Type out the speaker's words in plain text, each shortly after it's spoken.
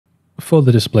For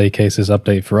the display cases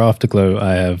update for Afterglow,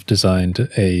 I have designed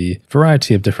a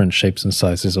variety of different shapes and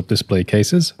sizes of display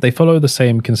cases. They follow the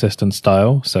same consistent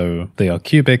style, so they are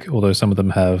cubic, although some of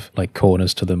them have like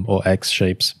corners to them or X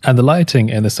shapes. And the lighting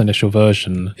in this initial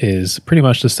version is pretty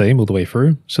much the same all the way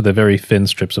through, so they're very thin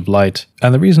strips of light.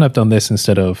 And the reason I've done this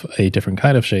instead of a different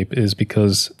kind of shape is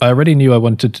because I already knew I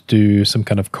wanted to do some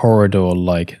kind of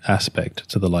corridor-like aspect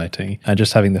to the lighting, and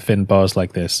just having the thin bars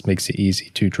like this makes it easy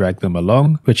to drag them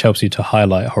along, which helps you to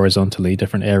highlight horizontally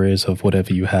different areas of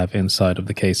whatever you have inside of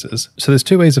the cases. So there's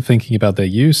two ways of thinking about their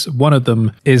use. One of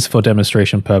them is for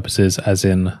demonstration purposes, as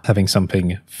in having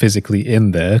something physically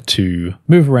in there to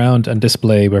move around and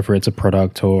display, whether it's a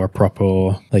product or a prop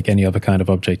or like any other kind of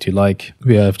object you like.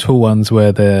 We have tool ones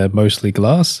where they're mostly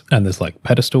glass, and there's like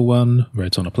pedestal one where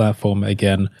it's on a platform.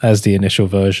 Again, as the initial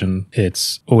version,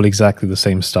 it's all exactly the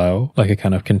same style, like a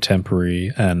kind of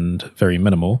contemporary and very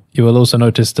minimal. You will also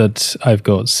notice that I've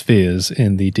got spheres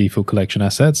in the default collection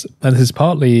assets, and this is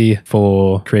partly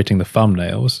for creating the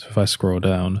thumbnails. If I scroll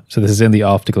down, so this is in the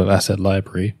Afterglow asset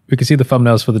library. We can see the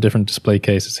thumbnails for the different display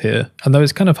cases here, and though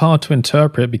it's kind of hard to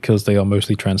interpret because they are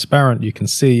mostly transparent, you can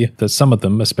see that some of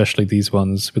them, especially these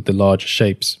ones with the larger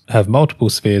shapes, have multiple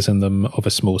spheres in them of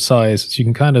a small size, so you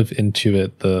can kind of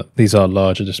intuit that these are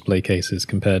larger display cases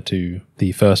compared to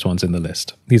the first ones in the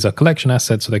list. These are collection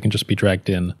assets, so they can just be dragged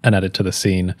in and added to the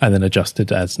scene and then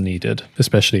adjusted as needed,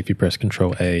 especially if you press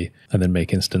Ctrl A and then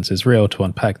make instances real to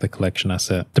unpack the collection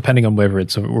asset. Depending on whether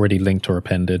it's already linked or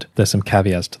appended, there's some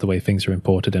caveats to the way things are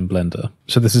imported in Blender.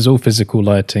 So this is all physical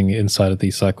lighting inside of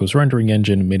the Cycles rendering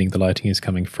engine, meaning the lighting is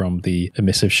coming from the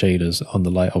emissive shaders on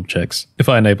the light objects. If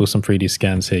I enable some 3D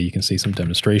scans here, you can see some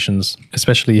demonstrations.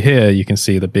 Especially here, you can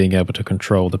see that being able to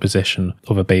control the position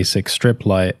of a basic strip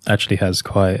light actually has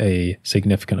quite a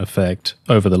significant effect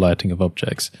over the lighting of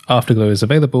objects. Afterglow is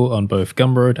available on both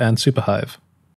Gumroad and Superhive.